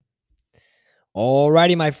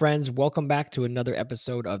Alrighty, my friends, welcome back to another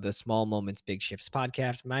episode of the Small Moments Big Shifts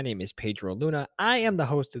podcast. My name is Pedro Luna. I am the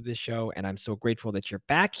host of this show, and I'm so grateful that you're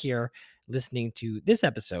back here listening to this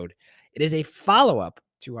episode. It is a follow up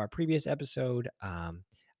to our previous episode on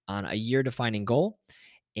a year defining goal.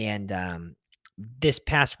 And this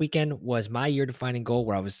past weekend was my year defining goal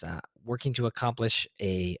where I was working to accomplish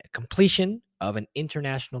a completion of an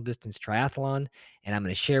international distance triathlon. And I'm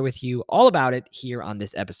going to share with you all about it here on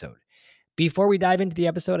this episode. Before we dive into the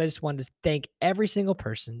episode, I just wanted to thank every single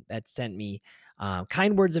person that sent me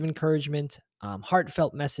kind words of encouragement,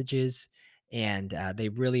 heartfelt messages, and they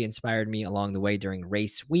really inspired me along the way during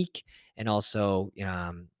race week and also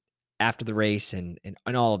after the race and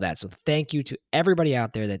all of that. So thank you to everybody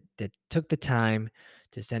out there that took the time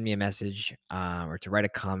to send me a message or to write a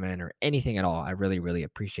comment or anything at all. I really, really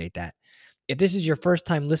appreciate that. If this is your first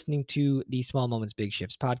time listening to the Small Moments Big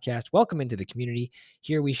Shifts podcast, welcome into the community.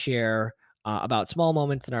 Here we share about small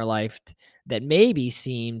moments in our life that maybe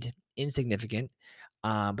seemed insignificant,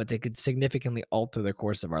 but they could significantly alter the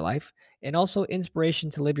course of our life, and also inspiration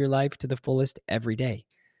to live your life to the fullest every day.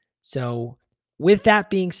 So, with that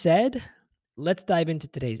being said, let's dive into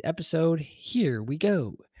today's episode. Here we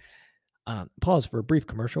go. Pause for a brief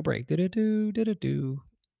commercial break. Do-do-do, do-do-do.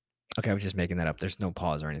 Okay, I was just making that up. There's no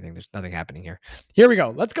pause or anything. There's nothing happening here. Here we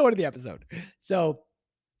go. Let's go into the episode. So,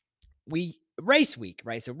 we race week,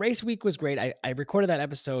 right? So race week was great. I recorded that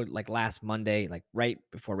episode like last Monday, like right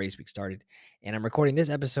before race week started. And I'm recording this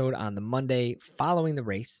episode on the Monday following the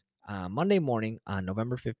race, Monday morning on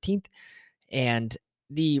November 15th. And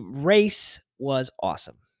the race was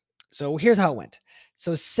awesome. So here's how it went.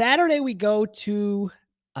 So Saturday we go to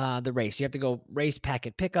the race. You have to go race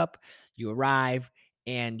packet pickup. You arrive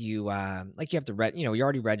and you like you have to you're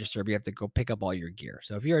already registered, but you have to go pick up all your gear.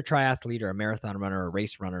 So if you're a triathlete or a marathon runner or a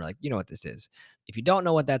race runner, like you know what this is. If you don't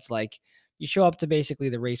know what that's like, you show up to basically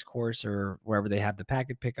the race course or wherever they have the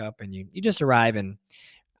packet pickup, and you just arrive and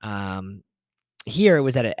um here it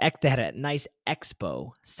was at they had a nice expo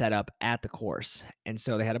set up at the course, and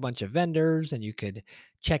so they had a bunch of vendors, and you could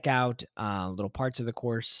check out little parts of the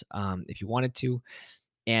course if you wanted to.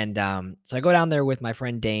 And so I go down there with my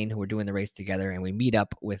friend Dane, who we're doing the race together, and we meet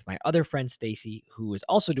up with my other friend Stacy, who is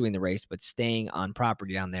also doing the race but staying on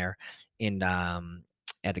property down there in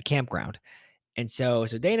at the campground. And so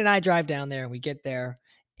Dane and I drive down there, and we get there,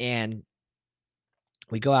 and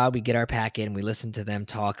we go out, we get our pack in, we listen to them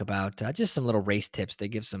talk about just some little race tips. They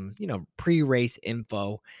give some, pre-race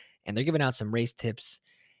info, and they're giving out some race tips.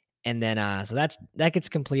 And then, so that gets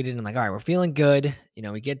completed. And I'm like, all right, we're feeling good.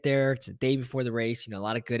 We get there. It's the day before the race. A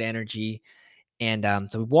lot of good energy. And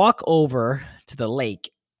so we walk over to the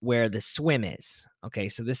lake where the swim is. Okay,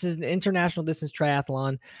 so this is an international distance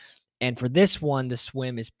triathlon, and for this one, the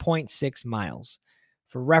swim is 0.6 miles.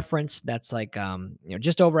 For reference, that's like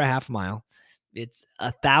just over a half mile. It's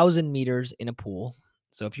 1,000 meters in a pool.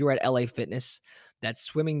 So if you were at LA Fitness, that's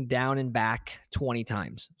swimming down and back 20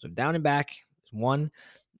 times. So down and back is one.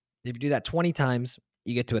 If you do that 20 times,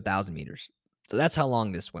 you get to 1,000 meters. So that's how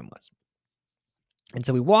long this swim was. And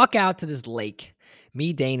so we walk out to this lake,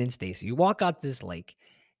 me, Dane, and Stacy. We walk out to this lake,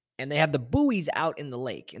 and they have the buoys out in the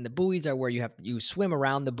lake. And the buoys are where you swim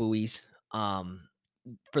around the buoys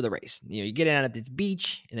for the race. You get in at this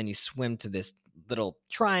beach, and then you swim to this little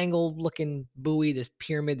triangle looking buoy, this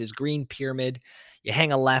pyramid, this green pyramid. You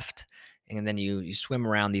hang a left, and then you swim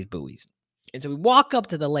around these buoys. And so we walk up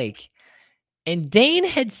to the lake, and Dane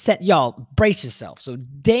had sent, y'all, brace yourself. So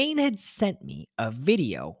Dane had sent me a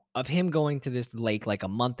video of him going to this lake like a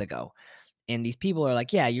month ago. And these people are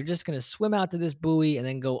like, yeah, you're just going to swim out to this buoy and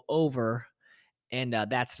then go over. And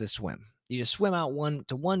that's the swim. You just swim out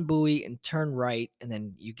to one buoy and turn right, and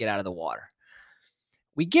then you get out of the water.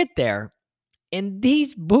 We get there, and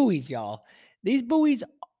these buoys, y'all, these buoys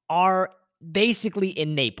are basically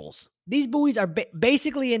in Naples. These buoys are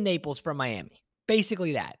basically in Naples from Miami.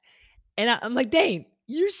 Basically that. And I'm like, Dane,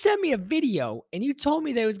 you sent me a video and you told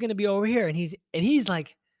me that it was going to be over here. And he's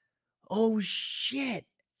like, oh shit.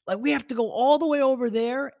 Like we have to go all the way over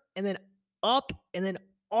there and then up and then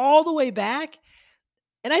all the way back.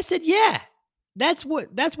 And I said, yeah, that's what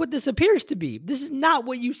this appears to be. This is not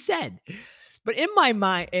what you said. But in my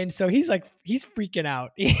mind, and so he's freaking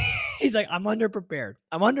out. He's like, I'm underprepared.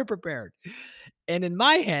 And in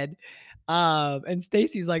my head, and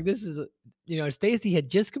Stacy's like, this is, Stacy had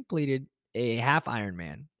just completed a half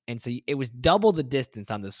Ironman. And so it was double the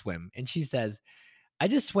distance on the swim. And she says, I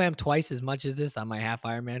just swam twice as much as this on my half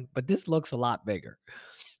Ironman, but this looks a lot bigger.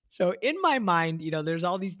 So in my mind, there's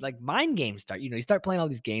all these like mind games start, you start playing all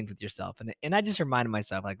these games with yourself. And I just reminded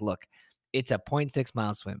myself, like, look, it's a 0.6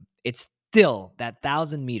 mile swim. It's still that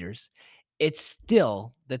 1,000 meters. it's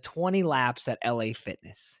still the 20 laps at LA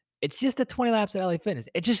Fitness. It's just the 20 laps at LA Fitness.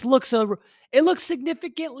 It just looks it looks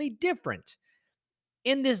significantly different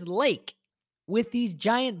in this lake with these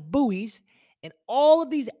giant buoys and all of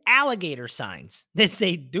these alligator signs that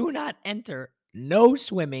say do not enter, no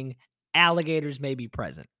swimming, alligators may be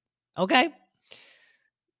present. Okay?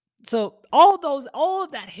 So all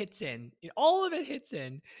of that hits in. All of it hits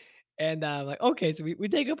in. And like, okay, so we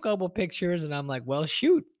take a couple pictures and I'm like, well,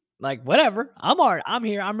 shoot. Like, whatever. I'm all right. I'm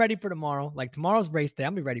here. I'm ready for tomorrow. Like tomorrow's race day.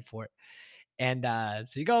 I'll be ready for it. And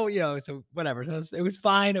so you go, so whatever. So it was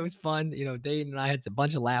fine. It was fun. Dayton and I had a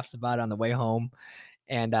bunch of laughs about it on the way home.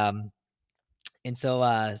 And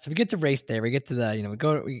so we get to race day. We get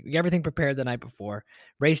to we get everything prepared the night before.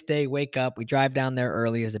 Race day, wake up, we drive down there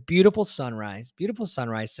early. It's a beautiful sunrise. Beautiful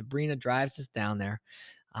sunrise. Sabrina drives us down there.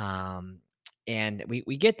 And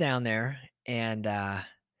we get down there and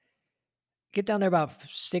get down there about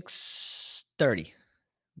 6:30.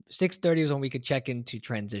 6:30 was when we could check into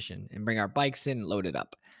transition and bring our bikes in and load it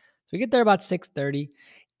up. So we get there about 6:30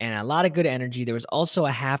 and a lot of good energy. There was also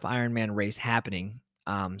a half Ironman race happening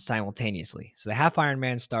simultaneously. So the half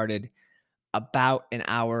Ironman started about an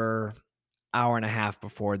hour, hour and a half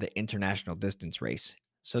before the international distance race.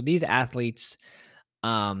 So these athletes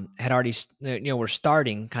had already, were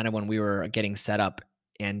starting kind of when we were getting set up.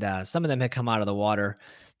 And some of them had come out of the water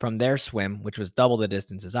from their swim, which was double the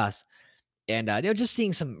distance as us. And just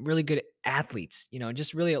seeing some really good athletes,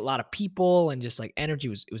 just really a lot of people and just like energy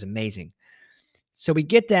it was amazing. So we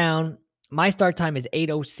get down. My start time is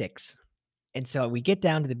 8:06. And so we get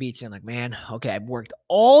down to the beach and I'm like, man, okay, I've worked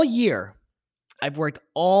all year. I've worked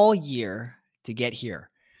all year to get here.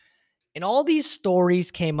 And all these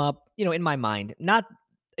stories came up, in my mind. Not,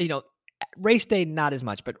 you know, race day, not as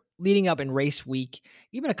much, but leading up in race week,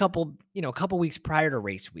 even a couple weeks prior to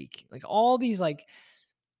race week, like all these, like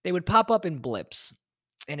they would pop up in blips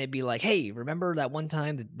and it'd be like, hey, remember that one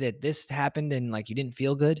time that this happened and like you didn't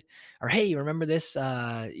feel good? Or hey, remember this,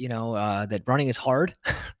 that running is hard?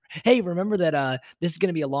 Hey, remember that this is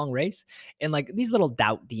gonna be a long race? And like these little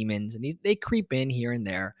doubt demons and they creep in here and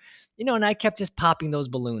there, and I kept just popping those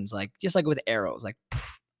balloons, like just like with arrows, like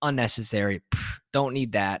unnecessary, don't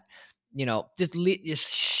need that,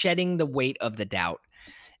 just shedding the weight of the doubt.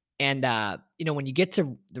 And when you get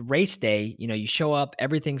to the race day, you show up,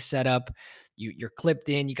 everything's set up, you're clipped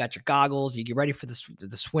in, you got your goggles, you get ready for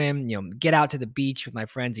the swim, get out to the beach with my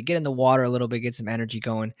friends, you get in the water a little bit, get some energy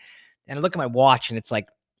going. And I look at my watch and it's like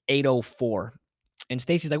 8:04. And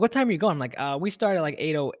Stacy's like, "What time are you going?" I'm like, we started at like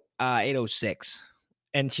 8:06.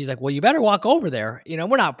 And she's like, "Well, you better walk over there.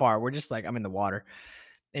 We're not far. We're just like, I'm in the water."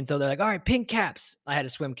 And so they're like, "All right, pink caps." I had a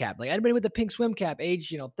swim cap. Like anybody with a pink swim cap,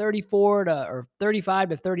 age, 34 to or 35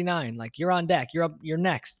 to 39, like you're on deck. You're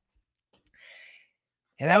next.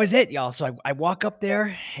 And that was it, y'all. So I walk up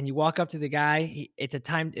there and you walk up to the guy. It's a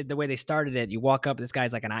time, the way they started it. You walk up, this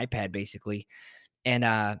guy's like an iPad basically. And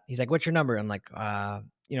he's like, "What's your number?" I'm like,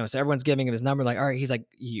 so everyone's giving him his number. Like, all right, he's like,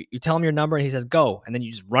 you tell him your number and he says, "Go." And then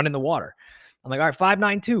you just run in the water. I'm like, all right,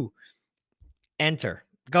 592, enter,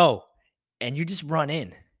 go. And you just run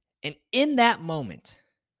in. And in the moment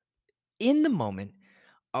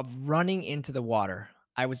of running into the water,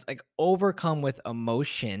 I was like overcome with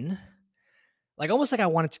emotion, like almost like I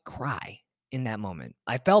wanted to cry in that moment.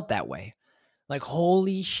 I felt that way. Like,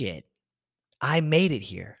 holy shit, I made it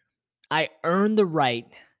here. I earned the right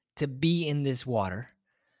to be in this water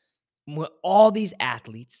with all these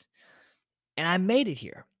athletes, and I made it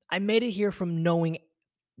here. I made it here from knowing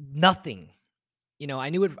nothing. I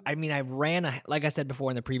knew it. I mean, I ran, like I said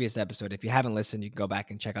before in the previous episode. If you haven't listened, you can go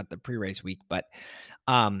back and check out the pre-race week. But,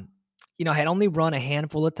 um, I had only run a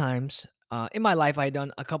handful of times in my life. I had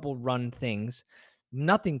done a couple run things,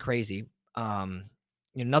 nothing crazy.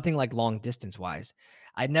 Nothing like long distance wise.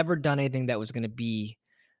 I'd never done anything that was going to be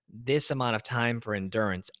this amount of time for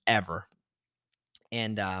endurance ever.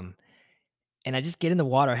 And I just get in the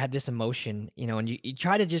water. I had this emotion, and you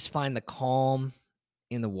try to just find the calm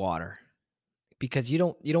in the water because you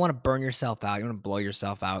don't want to burn yourself out. You want to blow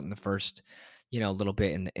yourself out in the first, little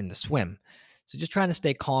bit in the swim. So just trying to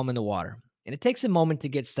stay calm in the water. And it takes a moment to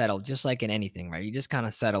get settled, just like in anything, right? You just kind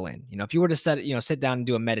of settle in. If you were to sit down and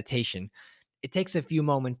do a meditation, it takes a few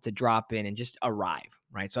moments to drop in and just arrive,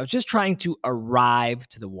 right? So I was just trying to arrive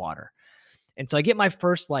to the water. And so I get my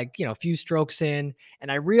first, few strokes in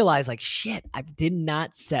and I realize like, shit, I did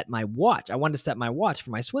not set my watch. I wanted to set my watch for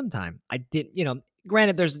my swim time. I didn't,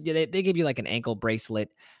 granted they give you like an ankle bracelet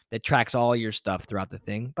that tracks all your stuff throughout the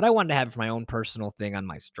thing, but I wanted to have it for my own personal thing on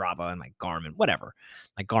my Strava and my Garmin, whatever,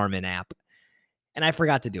 my Garmin app. And I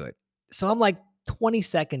forgot to do it. So I'm like 20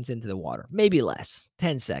 seconds into the water, maybe less,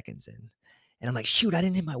 10 seconds in. And I'm like, shoot, I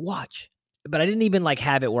didn't hit my watch. But I didn't even like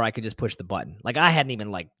have it where I could just push the button. Like I hadn't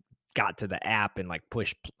even like got to the app and like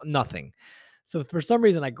push nothing. So for some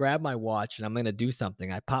reason, I grab my watch and I'm going to do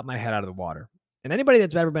something. I pop my head out of the water. And anybody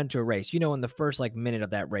that's ever been to a race, in the first like minute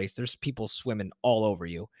of that race, there's people swimming all over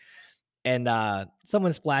you. And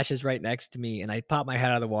someone splashes right next to me, and I pop my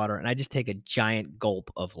head out of the water, and I just take a giant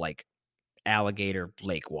gulp of like alligator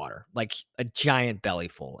lake water, like a giant belly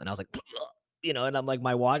full. And I was like, and I'm like,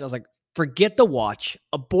 my watch. I was like, forget the watch,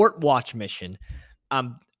 abort watch mission.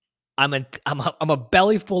 I'm I'm a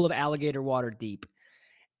belly full of alligator water deep,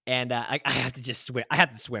 and I have to just swim. I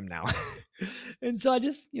have to swim now, and so I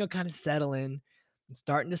just kind of settle in. I'm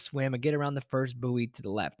starting to swim. I get around the first buoy to the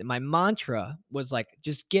left, and my mantra was like,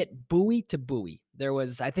 just get buoy to buoy. There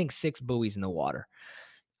was, I think, 6 buoys in the water.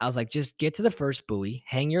 I was like, just get to the first buoy,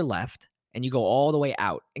 hang your left, and you go all the way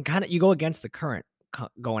out, and kind of you go against the current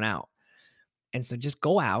going out. And so just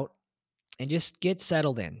go out and just get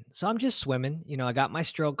settled in. So I'm just swimming, I got my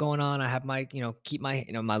stroke going on. I have my, keep my,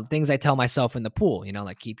 my things I tell myself in the pool,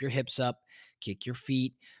 like keep your hips up, kick your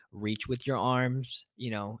feet, reach with your arms,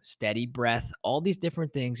 steady breath, all these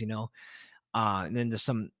different things, and then there's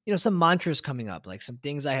some, some mantras coming up, like some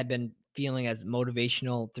things I had been feeling as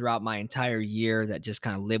motivational throughout my entire year that just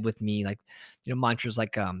kind of live with me. Like, mantras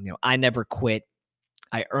like, I never quit.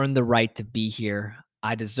 I earned the right to be here.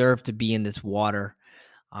 I deserve to be in this water.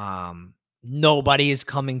 Um, Nobody is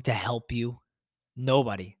coming to help you.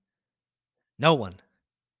 Nobody. No one.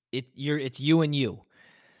 It's you and you.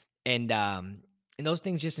 And those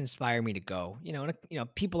things just inspire me to go.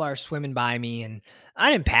 People are swimming by me and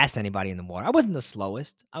I didn't pass anybody in the water. I wasn't the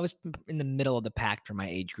slowest. I was in the middle of the pack for my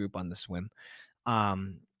age group on the swim.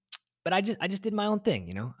 Um, but I just did my own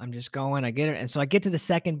thing, I'm just going, I get it. And so I get to the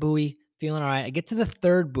second buoy, feeling all right. I get to the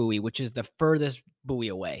third buoy, which is the furthest buoy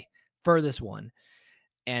away, furthest one.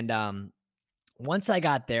 And once I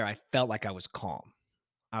got there, I felt like I was calm.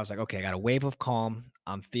 I was like, okay, I got a wave of calm.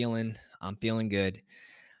 I'm feeling good.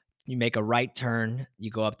 You make a right turn. You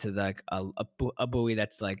go up to the a buoy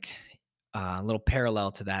that's like a little parallel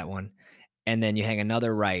to that one, and then you hang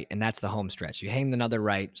another right, and that's the home stretch. You hang another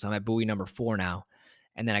right, so I'm at buoy number 4 now,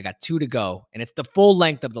 and then I got 2 to go, and it's the full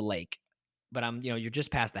length of the lake. But you're just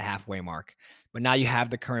past the halfway mark. But now you have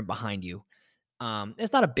the current behind you.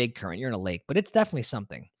 It's not a big current. You're in a lake, but it's definitely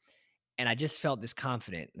something. And I just felt this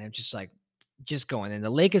confident, and I'm just like, just going. And the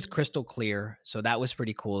lake is crystal clear, so that was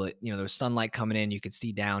pretty cool. There was sunlight coming in. You could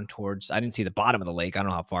see down towards. I didn't see the bottom of the lake. I don't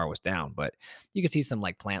know how far it was down, but you could see some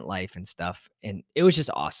like plant life and stuff, and it was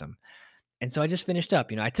just awesome. And so I just finished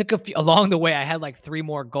up. I took a few along the way. I had like 3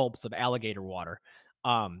 more gulps of alligator water,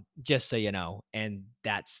 just so you know, and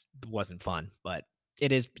that's wasn't fun, but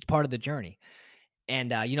it's part of the journey.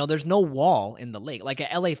 And, there's no wall in the lake. Like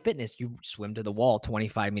at LA Fitness, you swim to the wall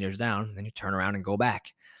 25 meters down, then you turn around and go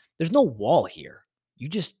back. There's no wall here.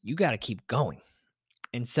 You got to keep going.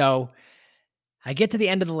 And so I get to the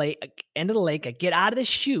end of the lake. I get out of the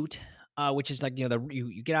chute, which is like,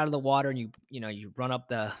 you get out of the water and you run up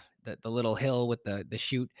the little hill with the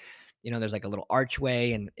chute. There's like a little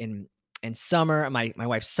archway and Summer, my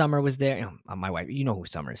wife Summer was there. My wife, you know who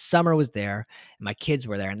Summer is. Summer was there, and my kids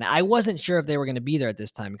were there. And I wasn't sure if they were going to be there at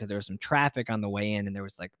this time because there was some traffic on the way in, and there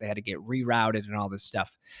was like they had to get rerouted and all this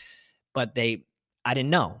stuff. But I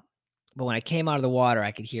didn't know. But when I came out of the water,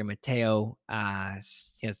 I could hear Mateo,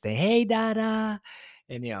 say, "Hey, Dada,"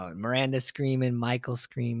 and Miranda screaming, Michael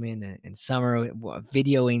screaming, and Summer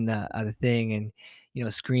videoing the thing,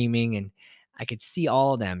 and screaming, and I could see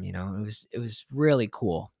all of them. It was really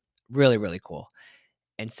cool, really really cool.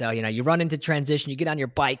 And so, you run into transition, you get on your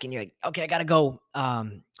bike and you're like, okay, I gotta go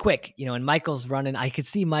quick, and Michael's running. I could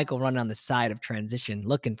see Michael running on the side of transition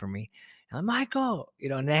looking for me. And I'm Michael,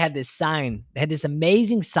 and they had this sign, they had this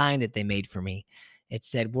amazing sign that they made for me. It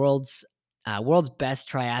said world's best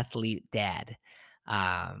triathlete dad.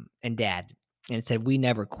 And dad. And it said, we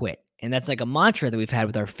never quit. And that's like a mantra that we've had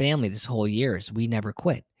with our family this whole year is we never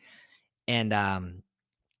quit. And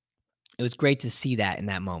it was great to see that in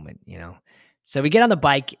that moment. So we get on the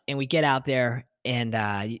bike and we get out there, and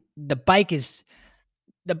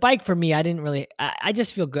the bike for me. I didn't really. I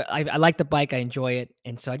just feel good. I like the bike. I enjoy it,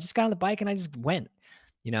 and so I just got on the bike and I just went.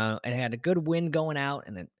 And I had a good wind going out,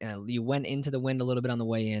 and then you went into the wind a little bit on the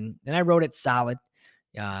way in. And I rode it solid,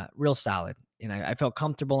 real solid. And I felt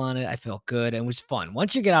comfortable on it. I felt good, and it was fun.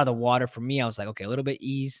 Once you get out of the water, for me, I was like, okay, a little bit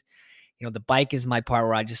ease. The bike is my part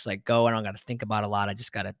where I just like go. I don't got to think about a lot. I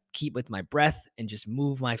just got to keep with my breath and just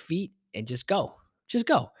move my feet and just go, just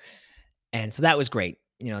go. And so that was great.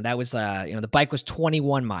 That was, the bike was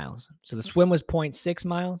 21 miles. So the swim was 0.6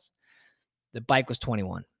 miles. The bike was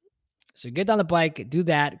 21. So get on the bike, do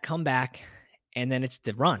that, come back. and then it's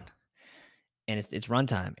the run, and it's run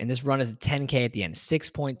time, and this run is a 10K at the end,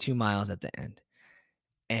 6.2 miles at the end.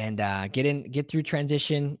 And get through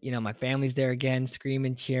transition. My family's there again,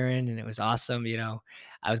 screaming, cheering, and it was awesome.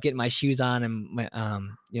 I was getting my shoes on,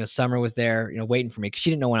 and Summer was there, waiting for me because she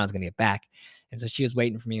didn't know when I was going to get back, and so she was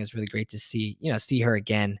waiting for me. It was really great to see her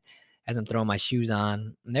again as I'm throwing my shoes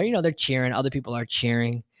on. And they're cheering. Other people are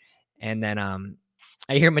cheering, and then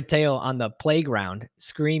I hear Mateo on the playground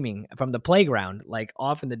screaming from the playground, like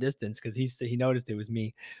off in the distance, because he noticed it was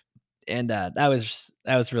me, and that was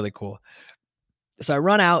really cool. So I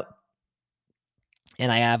run out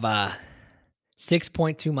and I have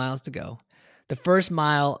 6.2 miles to go. The first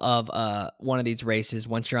mile of one of these races,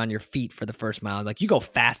 once you're on your feet for the first mile, like you go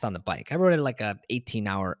fast on the bike. I rode it like a 18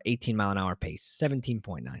 mile an hour pace,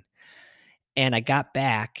 17.9. And I got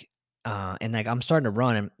back and like I'm starting to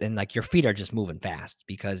run and like your feet are just moving fast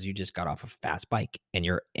because you just got off a fast bike and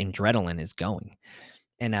your adrenaline is going.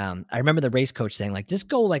 And I remember the race coach saying, like, just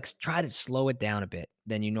go like try to slow it down a bit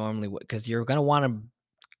than you normally would because you're gonna want to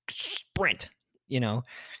sprint, you know?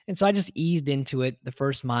 And so I just eased into it the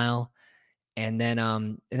first mile. And then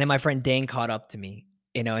my friend Dane caught up to me,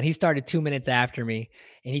 and he started 2 minutes after me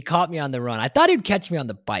and he caught me on the run. I thought he'd catch me on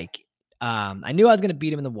the bike. I knew I was going to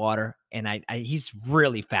beat him in the water and he's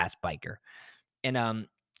really fast biker. And,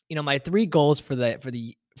 my three goals for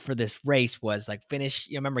this race was like finish,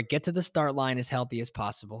 remember, get to the start line as healthy as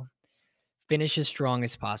possible, finish as strong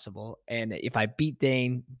as possible. And if I beat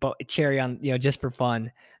Dane, but cherry on, just for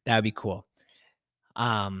fun, that would be cool.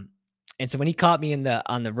 Um, and so when he caught me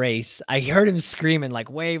on the race, I heard him screaming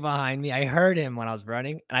like way behind me. I heard him when I was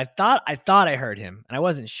running, and I thought I heard him, and I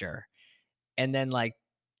wasn't sure. And then like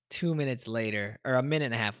 2 minutes later, or a minute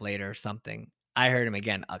and a half later, or something, I heard him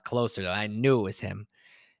again, closer though. I knew it was him,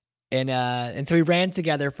 and so we ran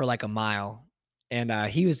together for like a mile, and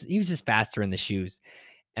he was just faster in the shoes.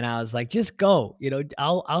 And I was like, "Just go,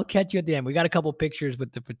 I'll catch you at the end." We got a couple pictures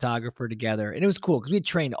with the photographer together, and it was cool because we had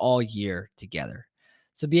trained all year together.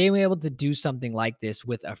 So being able to do something like this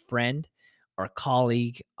with a friend or a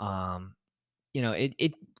colleague,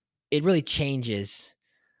 it really changes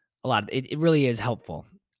a lot. It really is helpful.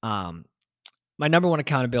 Um, my number one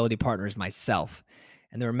accountability partner is myself,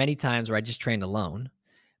 and there were many times where I just trained alone,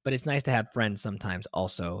 but it's nice to have friends sometimes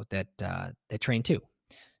also that train too.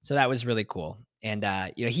 So that was really cool. And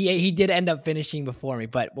he did end up finishing before me,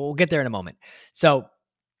 but we'll get there in a moment. So,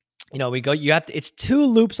 we go, you have to, it's two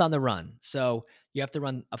loops on the run. So you have to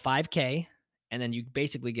run a 5K and then you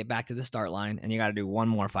basically get back to the start line and you got to do one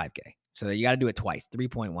more 5K. So you got to do it twice,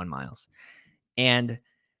 3.1 miles. And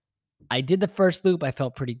I did the first loop, I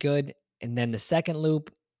felt pretty good. And then the second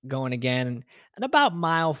loop going again, and about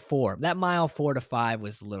mile 4, that mile 4 to 5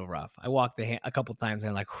 was a little rough. I walked a couple times and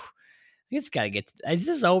I'm like, I just gotta get. Is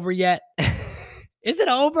this over yet? Is it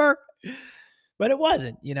over? But it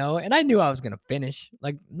wasn't, and I knew I was gonna finish,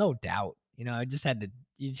 like no doubt. I just had to.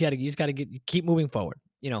 You just gotta keep moving forward.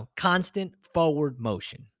 Constant forward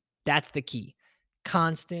motion. That's the key.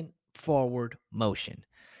 Constant forward motion,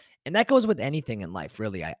 and that goes with anything in life.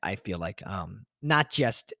 Really, I feel like not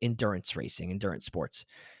just endurance racing, endurance sports,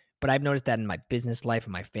 but I've noticed that in my business life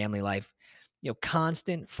and my family life.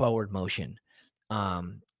 Constant forward motion.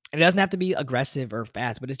 Um, and it doesn't have to be aggressive or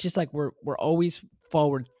fast, but it's just like we're always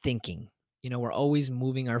forward thinking. We're always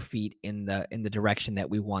moving our feet in the direction that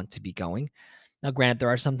we want to be going. Now, granted, there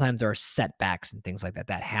are setbacks and things like that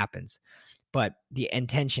that happens, but the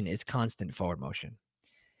intention is constant forward motion.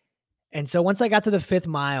 And so once I got to the fifth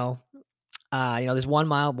mile, there's 1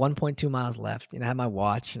 mile, 1.2 miles left. I had my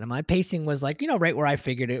watch and my pacing was like, right where I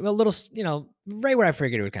figured it, a little, right where I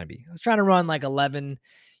figured it would kind of be. I was trying to run like 11,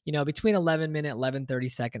 between 11-minute,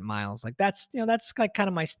 11:30-second miles. Like that's like kind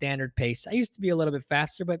of my standard pace. I used to be a little bit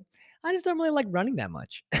faster, but I just don't really like running that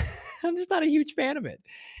much. I'm just not a huge fan of it.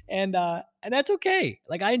 And that's okay.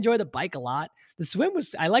 Like I enjoy the bike a lot.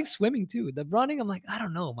 I like swimming too. The running, I'm like, I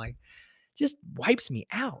don't know, my just wipes me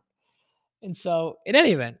out. And so, in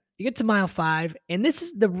any event, you get to mile 5, and this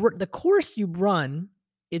is the course you run.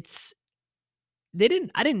 It's I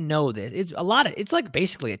didn't know this. It's like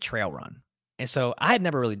basically a trail run. And so I had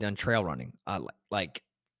never really done trail running, like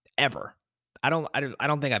ever. I don't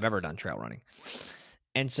think I've ever done trail running.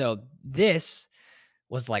 And so this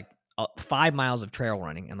was like 5 miles of trail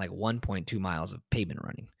running and like 1.2 miles of pavement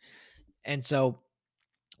running. And so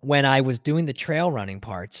when I was doing the trail running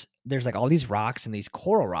parts, there's like all these rocks and these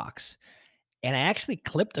coral rocks. And I actually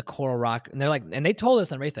clipped a coral rock, and they told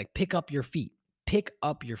us on race, like, pick up your feet, because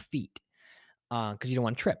you don't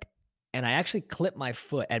want to trip. And I actually clipped my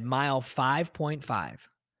foot at mile 5.5.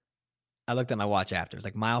 I looked at my watch after. It was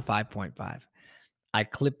like mile 5.5. I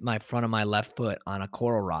clipped my front of my left foot on a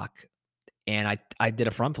coral rock, and I did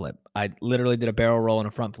a front flip. I literally did a barrel roll and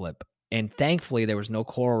a front flip, and thankfully, there was no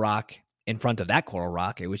coral rock in front of that coral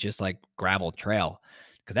rock. It was just, like, gravel trail,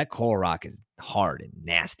 because that coral rock is hard and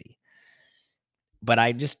nasty. But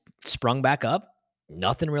I just sprung back up,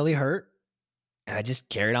 nothing really hurt, and I just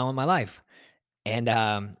carried on with my life. And,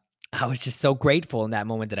 I was just so grateful in that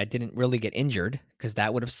moment that I didn't really get injured, because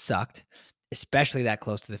that would have sucked, especially that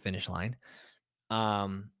close to the finish line.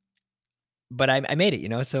 Um, but I made it, you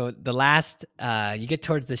know? So the last, you get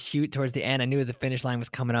towards the chute, towards the end, I knew the finish line was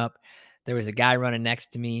coming up. There was a guy running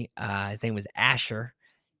next to me. His name was Asher.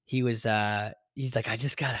 He's like, I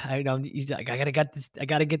just got, I know, he's like, I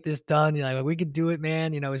gotta get this done. You know, we could do it,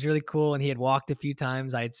 man. You know, it was really cool. And he had walked a few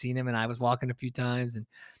times. I had seen him, and I was walking a few times, and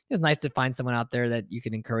it was nice to find someone out there that you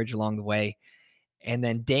can encourage along the way. And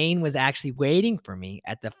then Dane was actually waiting for me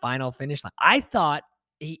at the final finish line. I thought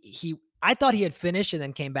he had finished and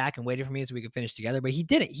then came back and waited for me so we could finish together, but he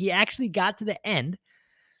didn't. He actually got to the end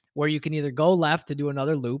where you can either go left to do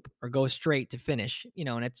another loop or go straight to finish, you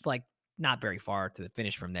know, and it's like not very far to the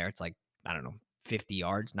finish from there. It's like, I don't know, 50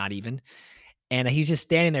 yards, not even. And he's just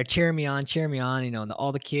standing there cheering me on, you know, and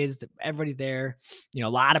all the kids, everybody's there. You know,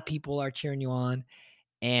 a lot of people are cheering you on,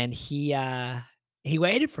 and he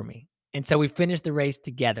waited for me. And so we finished the race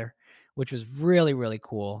together, which was really, really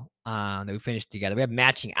cool, that we finished together. We have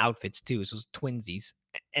matching outfits too, so it's twinsies.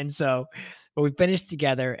 And so but we finished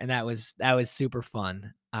together, and that was super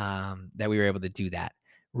fun, that we were able to do that.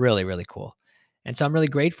 Really, really cool. And so I'm really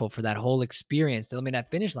grateful for that whole experience, I mean, that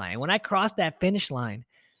finish line. And when I crossed that finish line,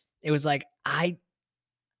 it was like I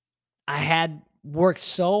had worked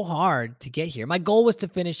so hard to get here. My goal was to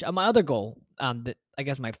finish my other goal, that I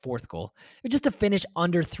guess my fourth goal, was just to finish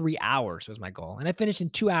under 3 hours was my goal, and I finished in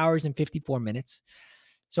 2 hours and 54 minutes.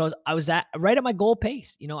 So I was at right at my goal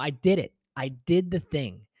pace. You know, I did it. I did the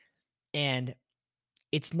thing, and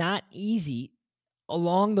it's not easy.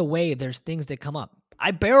 Along the way, there's things that come up. I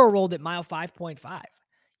barrel rolled at mile 5.5,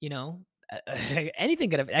 you know? Anything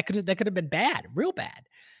could have been bad, real bad.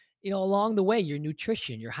 You know, along the way, your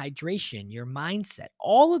nutrition, your hydration, your mindset,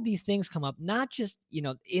 all of these things come up, not just, you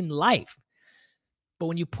know, in life, but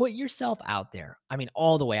when you put yourself out there, I mean,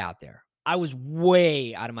 all the way out there. I was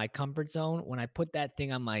way out of my comfort zone when I put that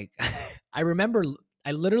thing on my, I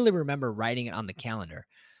literally remember writing it on the calendar,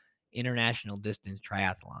 international distance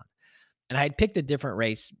triathlon. And I had picked a different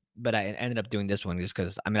race, but I ended up doing this one just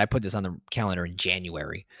because, I mean, I put this on the calendar in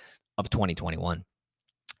January of 2021.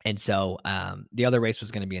 And so the other race was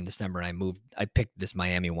going to be in December, and I picked this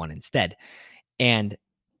Miami one instead. And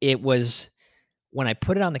it was when I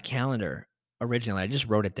put it on the calendar originally, I just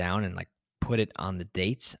wrote it down and like put it on the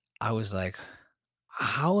dates. I was like,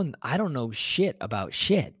 I don't know shit about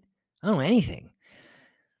shit. I don't know anything.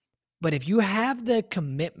 But if you have the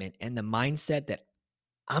commitment and the mindset that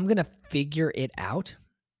I'm going to figure it out,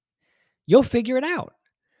 you'll figure it out.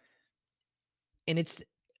 And it's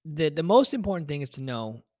the most important thing is to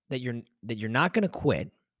know that you're not going to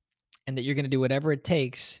quit, and that you're going to do whatever it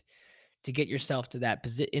takes to get yourself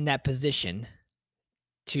to in that position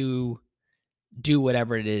to do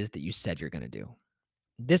whatever it is that you said you're going to do.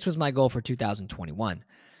 This was my goal for 2021,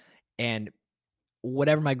 and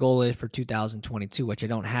whatever my goal is for 2022, which I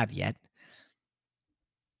don't have yet,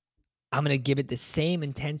 I'm going to give it the same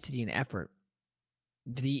intensity and effort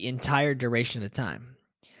the entire duration of the time.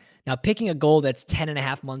 Now, picking a goal that's 10 and a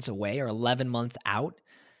half months away or 11 months out,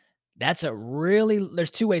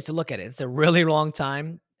 there's two ways to look at it. It's a really long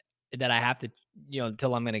time that I have to, you know,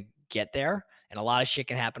 until I'm going to get there. And a lot of shit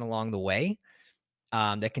can happen along the way,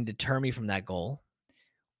 that can deter me from that goal.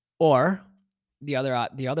 Or the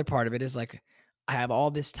other part of it is like, I have all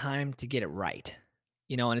this time to get it right,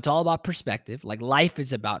 you know, and it's all about perspective. Like life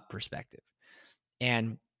is about perspective,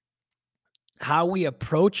 and how we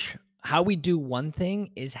do one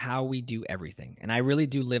thing is how we do everything. And I really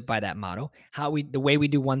do live by that motto. The way we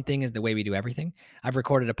do one thing is the way we do everything. I've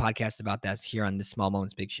recorded a podcast about that here on the Small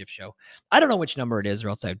Moments Big Shift show. I don't know which number it is, or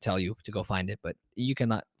else I'd tell you to go find it, but you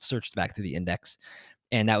can search back through the index.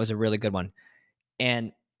 And that was a really good one.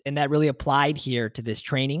 And that really applied here to this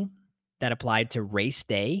training, that applied to race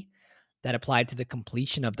day, that applied to the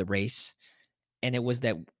completion of the race. And it was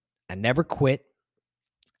that I never quit.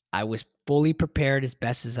 I was fully prepared as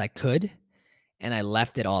best as I could, and I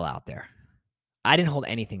left it all out there. I didn't hold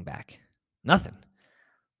anything back. Nothing.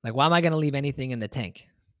 Like, why am I going to leave anything in the tank?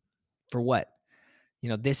 For what? You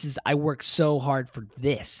know, I work so hard for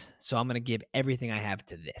this, so I'm going to give everything I have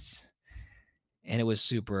to this. And it was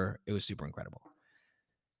super incredible.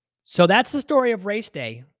 So that's the story of race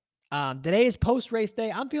day. Today is post race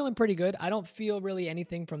day. I'm feeling pretty good. I don't feel really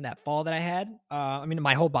anything from that fall that I had. I mean,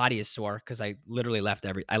 my whole body is sore because I literally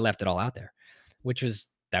I left it all out there,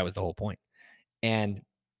 that was the whole point. And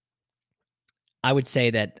I would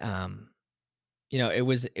say that, it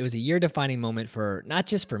was a year defining moment for not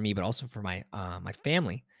just for me, but also for my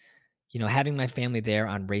family. Having my family there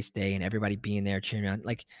on race day and everybody being there cheering on,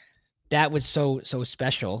 like that was so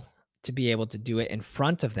special to be able to do it in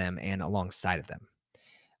front of them and alongside of them.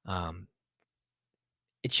 Um,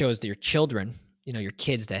 it shows to your children, your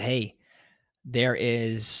kids that, hey, there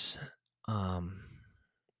is um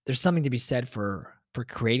there's something to be said for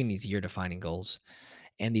creating these year defining goals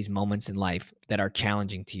and these moments in life that are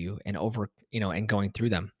challenging to you and and going through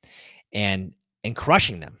them and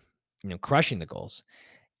crushing them, crushing the goals.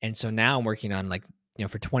 And so now I'm working on, like,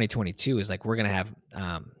 for 2022 is like we're going to have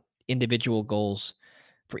individual goals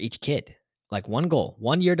for each kid. Like one goal,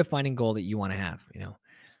 one year defining goal that you want to have,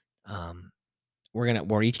 um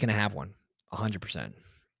we're each going to have one 100%.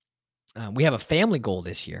 We have a family goal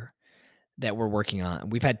this year that we're working on.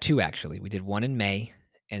 We've had 2 actually. We did one in May,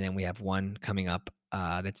 and then we have one coming up,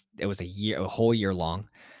 it was a whole year long,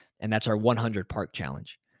 and that's our 100 park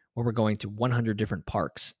challenge, where we're going to 100 different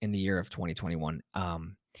parks in the year of 2021.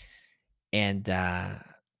 And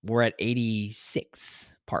we're at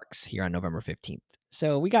 86 parks here on November 15th.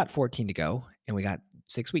 So we got 14 to go, and we got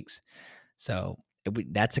 6 weeks. So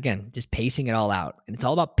that's, again, just pacing it all out. And it's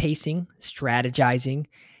all about pacing, strategizing,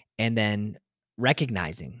 and then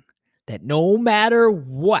recognizing that no matter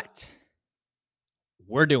what,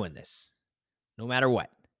 we're doing this. No matter what,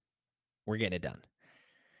 we're getting it done.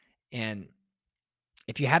 And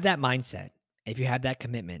if you have that mindset, if you have that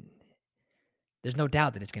commitment, there's no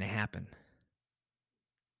doubt that it's going to happen.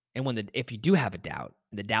 And if you do have a doubt,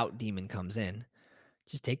 the doubt demon comes in,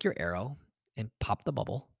 just take your arrow and pop the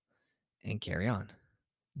bubble and carry on.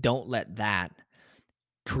 Don't let that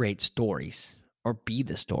create stories or be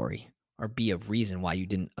the story or be a reason why you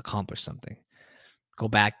didn't accomplish something. Go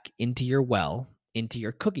back into your well, into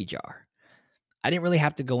your cookie jar. I didn't really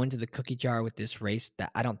have to go into the cookie jar with this race.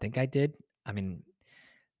 That I don't think I did. I mean,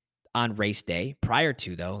 on race day, prior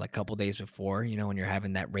to, though, like a couple days before, when you're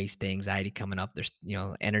having that race day anxiety coming up, there's,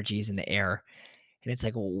 energies in the air. And it's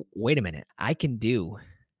like, well, wait a minute.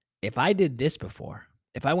 If I did this before,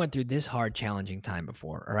 if I went through this hard, challenging time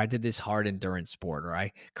before, or I did this hard endurance sport, or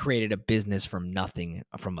I created a business from nothing,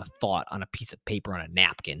 from a thought on a piece of paper on a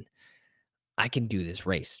napkin, I can do this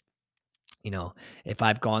race. If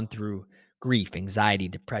I've gone through grief, anxiety,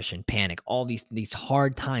 depression, panic, all these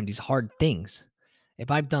hard times, these hard things,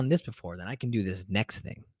 if I've done this before, then I can do this next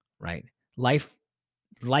thing, right? Life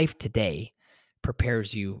today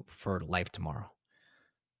prepares you for life tomorrow.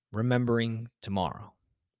 Remembering tomorrow,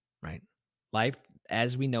 right? Life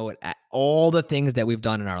as we know it, all the things that we've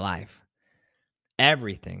done in our life,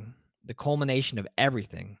 everything, the culmination of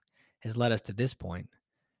everything has led us to this point,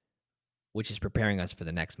 which is preparing us for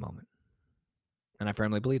the next moment. And I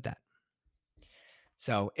firmly believe that.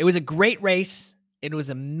 So it was a great race. It was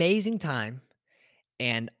an amazing time.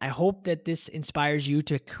 And I hope that this inspires you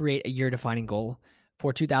to create a year defining goal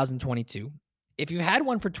for 2022. If you had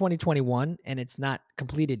one for 2021 and it's not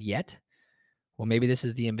completed yet, well, maybe this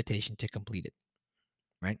is the invitation to complete it,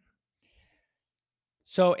 right?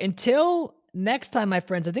 So until next time, my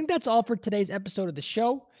friends, I think that's all for today's episode of the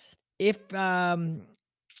show. If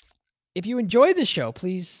you enjoy the show,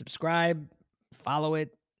 please subscribe, follow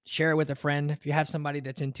it, share it with a friend. If you have somebody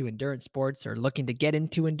that's into endurance sports or looking to get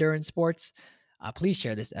into endurance sports, please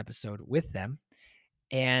share this episode with them.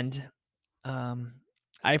 And um,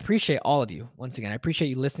 I appreciate all of you. Once again, I appreciate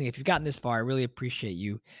you listening. If you've gotten this far, I really appreciate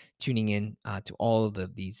you tuning in to all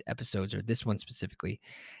of these episodes, or this one specifically.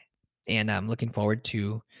 And I'm looking forward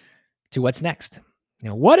to what's next.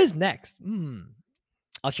 What is next?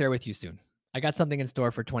 I'll share with you soon. I got something in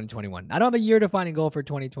store for 2021. I don't have a year defining goal for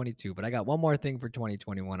 2022, but I got one more thing for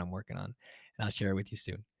 2021 I'm working on, and I'll share it with you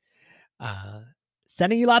soon.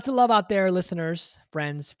 Sending you lots of love out there, listeners,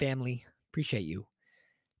 friends, family. Appreciate you.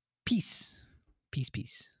 Peace. Peace,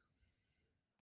 peace.